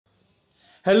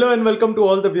Hello and welcome to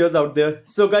all the viewers out there.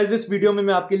 So guys, इस video में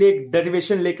मैं आपके लिए एक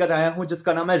डेरिवेशन लेकर आया हूं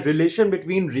जिसका नाम है relation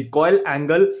between recoil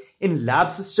angle in lab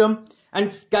system and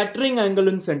scattering angle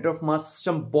in centre of mass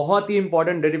system. बहुत ही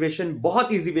इंपॉर्टेंट डेरिवेशन,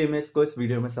 बहुत इजी वे में इसको इस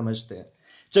वीडियो में समझते हैं।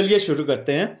 चलिए शुरू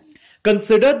करते हैं।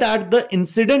 Consider that the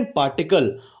incident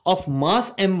particle of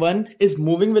mass m1 is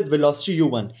moving with velocity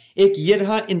u1। एक ये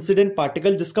रहा इंसिडेंट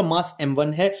पार्टिकल जिसका मास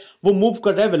m1 है, वो मूव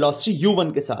कर रहा है वेलोसिटी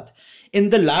u1 के साथ इन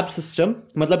द लैब सिस्टम।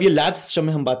 मतलब ये लैब सिस्टम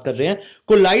में हम बात कर रहे हैं।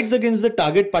 Collides against the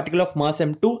target particle of mass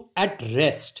m2 at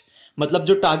rest. मतलब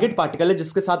जो टारगेट पार्टिकल है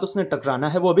जिसके साथ उसने टकराना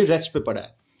है वो अभी रेस्ट पे पड़ा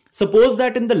है। Suppose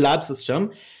that in the lab system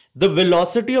the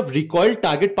velocity of recoil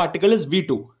target particle is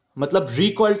v2। मतलब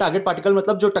रिकॉइल टारगेट पार्टिकल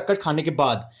मतलब जो टक्कर खाने के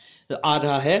बाद आ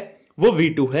रहा है वो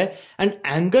v2 है and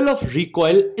angle of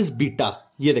recoil is beta.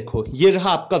 ये देखो, ये रहा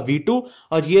आपका v2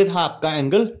 और ये रहा आपका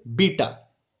एंगल बीटा।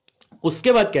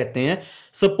 उसके बाद कहते हैं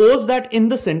suppose that in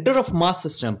the centre of mass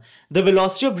system the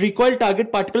velocity of recoil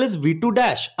target particle is v2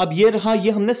 dash. अब ये रहा,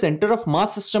 ये हमने सेंटर ऑफ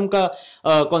मास सिस्टम का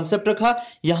कॉन्सेप्ट रखा,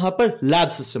 यहां पर लैब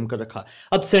सिस्टम का रखा।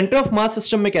 अब सेंटर ऑफ मास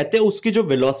सिस्टम में कहते हैं उसकी जो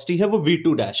वेलोसिटी है वो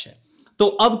v2 डैश है। तो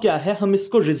अब क्या है, हम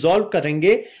इसको रिजॉल्व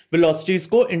करेंगे वेलोसिटीज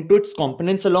को into its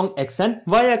components along x and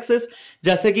Y axis.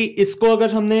 जैसे कि इसको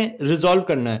अगर हमने रिजॉल्व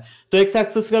करना है तो एक्स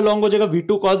एक्सिस का अलोंग हो जाएगा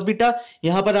v2 cos बीटा,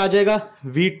 यहां पर आ जाएगा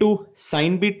v2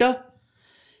 sin बीटा।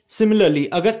 सिमिलरली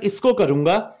अगर इसको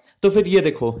करूंगा तो फिर ये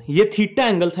देखो, ये थीटा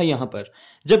एंगल था यहां पर।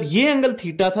 जब ये एंगल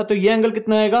थीटा था तो ये एंगल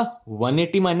कितना आएगा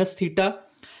 180 माइनस थीटा।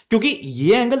 क्योंकि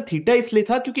ये एंगल थीटा इसलिए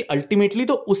था क्योंकि अल्टीमेटली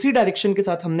तो उसी डायरेक्शन के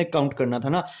साथ हमने काउंट करना था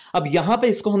ना। अब यहां पे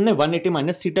इसको हमने 180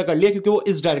 माइनस थीटा कर लिया क्योंकि वो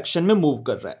इस डायरेक्शन में मूव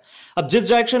कर रहा है। अब जिस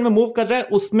डायरेक्शन में मूव कर रहा है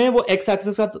उसमें वो एक्स एक्सिस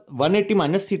के साथ 180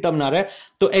 माइनस थीटा बना रहा है,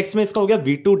 तो एक्स में इसका हो गया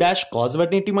v2 dash cos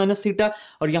 180 minus theta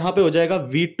और यहां पे हो जाएगा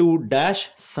v2 dash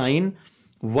sin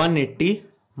 180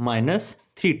 minus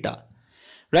theta.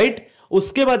 Right,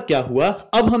 उसके बाद क्या हुआ,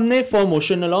 अब हमने for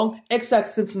motion along x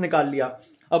axis निकाल लिया।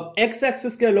 अब एक्स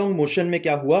एक्सिस के अलोंग मोशन में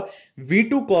क्या हुआ,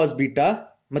 v2 cos बीटा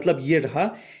मतलब ये रहा,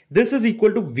 this is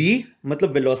equal to v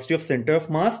मतलब velocity of centre of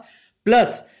mass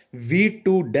plus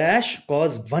v2 dash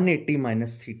cos 180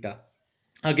 minus theta.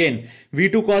 Again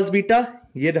v2 cos beta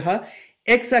ये रहा।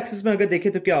 एक्स एक्सिस में अगर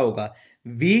देखें तो क्या होगा,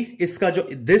 v इसका जो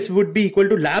this would be equal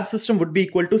two lab system would be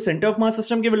equal to centre of mass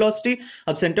system की वेलोसिटी।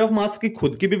 अब सेंटर ऑफ मास की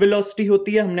खुद की भी वेलोसिटी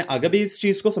होती है, हमने आगे भी इस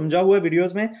चीज को समझा हुआ है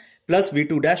वीडियोस में, plus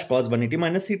v2 dash cos 180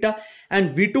 minus theta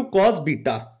and v2 cos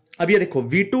beta. अब ये देखो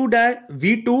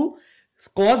v2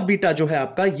 cos बीटा जो है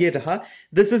आपका ये रहा,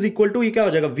 दिस इज इक्वल टू ये क्या हो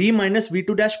जाएगा v minus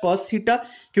v2 dash cos theta,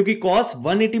 क्योंकि cos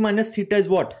 180 minus theta is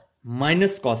what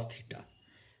minus cos theta.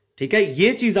 ठीक है,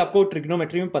 ये चीज आपको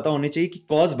ट्रिग्नोमेट्री में पता होनी चाहिए कि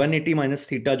cos 180 माइनस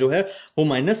थीटा जो है वो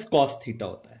माइनस cos थीटा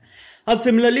होता है। अब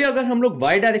सिमिलरली अगर हम लोग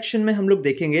y डायरेक्शन में हम लोग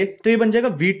देखेंगे तो ये बन जाएगा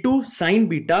v2 sin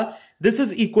beta, this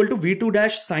is equal to v2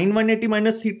 dash sin 180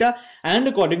 minus theta and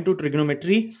according to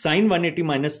trigonometry sin 180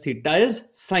 minus theta is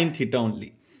sin theta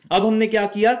only. अब हमने क्या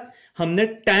किया, हमने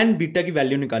tan बीटा की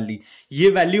वैल्यू निकाल ली। ये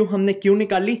वैल्यू हमने क्यों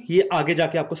निकाली ये आगे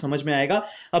जाके आपको समझ में आएगा,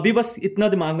 अभी बस इतना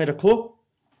दिमाग में रखो।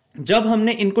 जब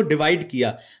हमने इनको डिवाइड किया,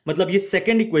 मतलब ये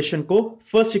सेकेंड इक्वेशन को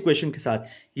फर्स्ट इक्वेशन के साथ,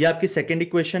 ये आपकी सेकेंड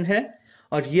इक्वेशन है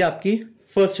और ये आपकी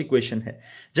फर्स्ट इक्वेशन है,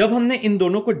 जब हमने इन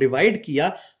दोनों को डिवाइड किया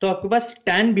तो आपके पास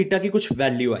tan बीटा की कुछ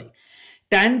वैल्यू आई।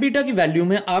 tan बीटा की वैल्यू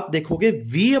में आप देखोगे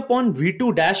v अपॉन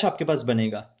v2 डैश आपके पास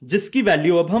बनेगा, जिसकी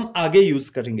वैल्यू अब हम आगे यूज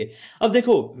करेंगे। अब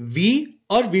देखो v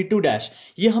और v2 डैश,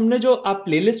 ये हमने जो आप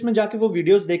प्लेलिस्ट में जाके वो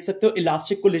वीडियोस देख सकते हो,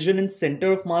 elastic collision in centre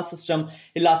of mass system,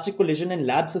 elastic collision in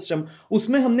lab system,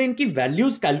 उसमें हमने इनकी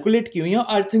वैल्यूज कैलकुलेट की हुई हैं।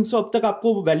 आई थिंक सो अब तक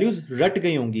आपको वो वैल्यूज रट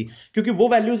गई होंगी, क्योंकि वो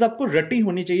वैल्यूज आपको रटी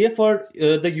होनी चाहिए for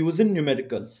the use in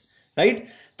numericals, right.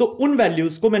 तो उन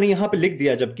वैल्यूज को मैंने यहां पर लिख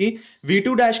दिया, जबकि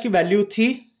v2 डैश की वैल्यू थी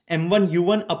m1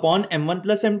 u1 upon m1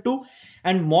 plus m2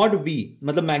 and mod v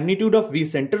मतलब magnitude of v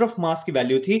centre of mass की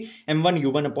वैल्यू थी m1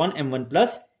 u1 upon m1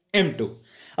 plus m2।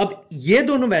 अब ये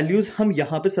दोनों वैल्यूज हम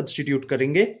यहां पे सब्स्टिट्यूट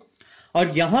करेंगे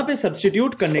और यहां पे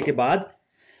सब्स्टिट्यूट करने के बाद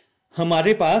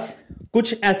हमारे पास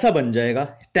कुछ ऐसा बन जाएगा,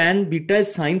 tan beta is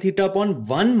sin theta upon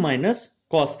 1 minus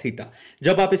cos theta.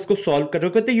 जब आप इसको सॉल्व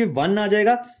करोगे तो ये 1 आ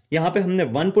जाएगा, यहां पे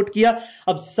हमने 1 पुट किया।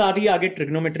 अब सारी आगे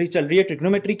ट्रिग्नोमेट्री चल रही है।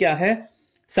 ट्रिग्नोमेट्री क्या है,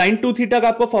 sin 2 थीटा का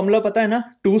आपको फॉर्मूला पता है ना,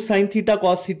 2 sin थीटा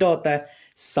cos थीटा होता है।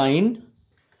 sin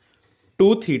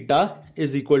 2 theta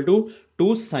is equal to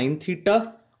 2 sin theta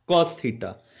cos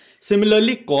theta.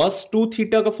 Similarly cos 2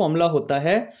 theta का फॉर्मूला होता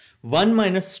है 1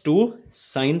 माइनस 2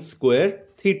 sin स्क्वायर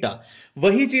थीटा।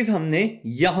 वही चीज हमने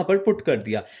यहां पर पुट कर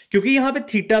दिया, क्योंकि यहां पे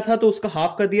थीटा था तो उसका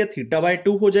हाफ कर दिया, थीटा बाय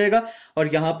 2 हो जाएगा,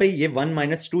 और यहां पे ये 1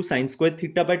 minus 2 sine square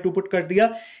theta by 2 put कर दिया।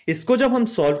 इसको जब हम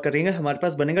सॉल्व करेंगे हमारे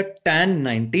पास बनेगा tan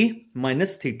 90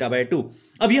 माइनस थीटा बाय 2।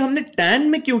 अब ये हमने tan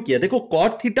में क्यों किया, देखो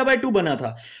cot थीटा बाय 2 बना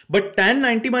था, but tan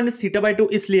 90 minus theta by 2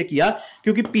 इसलिए किया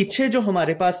क्योंकि पीछे जो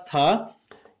हमारे पास था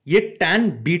ये tan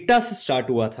बीटा से स्टार्ट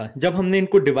हुआ था। जब हमने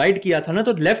इनको डिवाइड किया था ना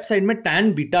तो लेफ्ट साइड में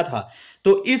tan बीटा था,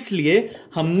 तो इसलिए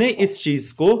हमने इस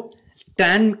चीज को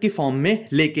tan की फॉर्म में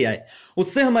लेके आए।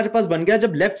 उससे हमारे पास बन गया,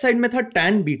 जब लेफ्ट साइड में था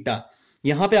tan बीटा,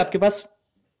 यहां पे आपके पास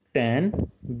tan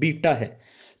बीटा है,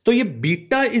 तो ये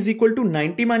beta is equal to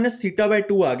 90 minus theta by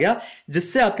 2 आ गया,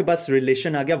 जिससे आपके पास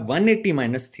रिलेशन आ गया 180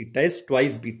 minus theta is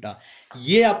twice beta.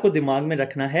 ये आपको दिमाग में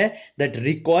रखना है that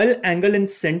recoil angle in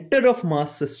centre of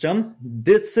mass system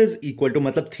this is equal to,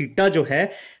 मतलब थीटा जो है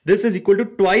this is equal to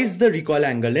twice the recoil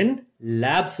angle in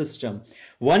lab system.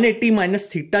 180 minus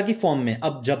theta की फॉर्म में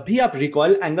अब जब भी आप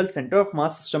recoil angle centre of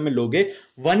mass system में लोगे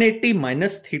 180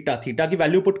 माइनस थीटा, थीटा की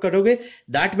वैल्यू पुट करोगे,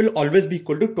 that will always be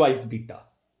equal to twice beta.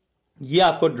 ये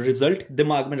आपको रिजल्ट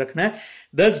दिमाग में रखना है।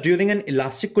 Thus, during an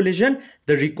elastic collision,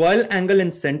 the recoil angle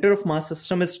in center of mass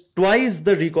system is twice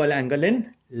the recoil angle in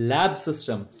lab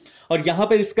system. और यहां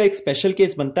पर इसका एक स्पेशल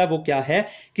केस बनता है, वो क्या है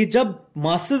कि जब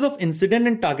masses of incident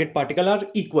and target particle are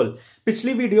equal.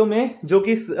 पिछली वीडियो में जो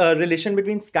कि relation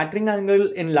between scattering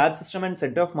angle in lab system and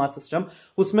centre of mass system,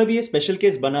 उसमें भी ये स्पेशल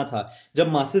केस बना था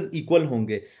जब मासेस इक्वल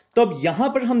होंगे। तो अब यहां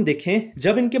पर हम देखें,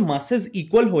 जब इनके मासेस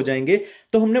इक्वल हो जाएंगे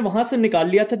तो हमने वहां से निकाल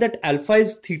लिया था that alpha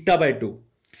is theta by 2।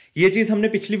 ये चीज हमने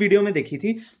पिछली वीडियो में देखी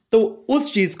थी, तो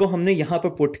उस चीज को हमने यहां पर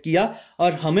पुट किया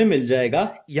और हमें मिल जाएगा,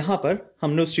 यहां पर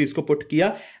हमने उस चीज को पुट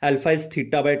किया अल्फा इज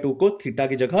थीटा बाय 2 को थीटा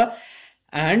की जगह,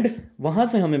 एंड वहां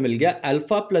से हमें मिल गया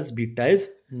alpha plus beta is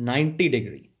 90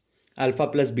 degree. Alpha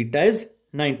plus beta is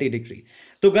 90 degree.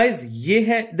 तो गाइज ये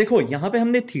है, देखो यहां पे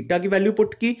हमने थीटा की वैल्यू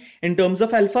पुट की in terms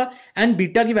of alpha and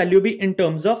beta की वैल्यू भी इन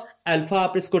टर्म्स ऑफ अल्फा।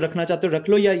 आप इसको रखना चाहते हो रख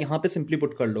लो, या यहां पे सिंपली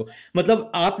पुट कर लो।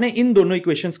 मतलब आपने इन दोनों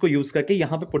इक्वेशंस को यूज करके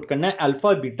यहां पे पुट करना है, अल्फा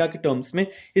और बीटा के टर्म्स में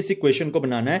इस इक्वेशन को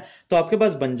बनाना है। तो आपके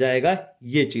पास बन जाएगा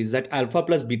ये चीज that alpha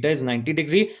plus beta is 90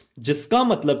 degree, जिसका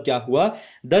मतलब क्या हुआ,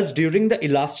 दस during the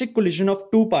elastic collision of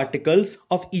two particles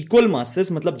of equal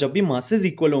masses, मतलब जब भी मासेस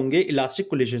इक्वल होंगे इलास्टिक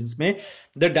कोलिजन्स में,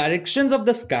 the directions of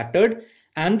the scattered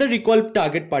and the recoil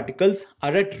target particles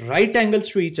are at right angles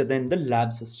to each other in the lab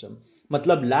system.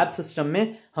 मतलब lab system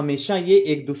में हमेशा ये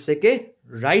एक दूसरे के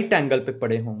राइट एंगल पे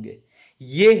पड़े होंगे।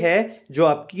 ये है जो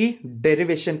आपकी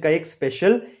डेरिवेशन का एक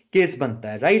स्पेशल केस बनता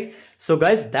है, right? So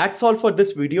guys that's all for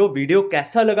this video. Video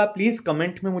कैसा लगा प्लीज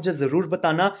कमेंट में मुझे जरूर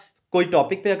बताना। कोई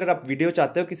टॉपिक पे अगर आप वीडियो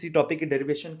चाहते हो किसी टॉपिक की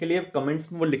डेरिवेशन के लिए,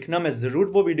 कमेंट्स में वो लिखना, मैं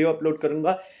जरूर वो वीडियो अपलोड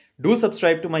करूंगा। Do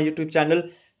subscribe to my YouTube channel,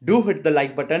 do hit the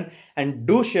like button and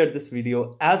do share this video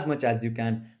as much as you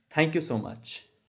can. Thank you so much.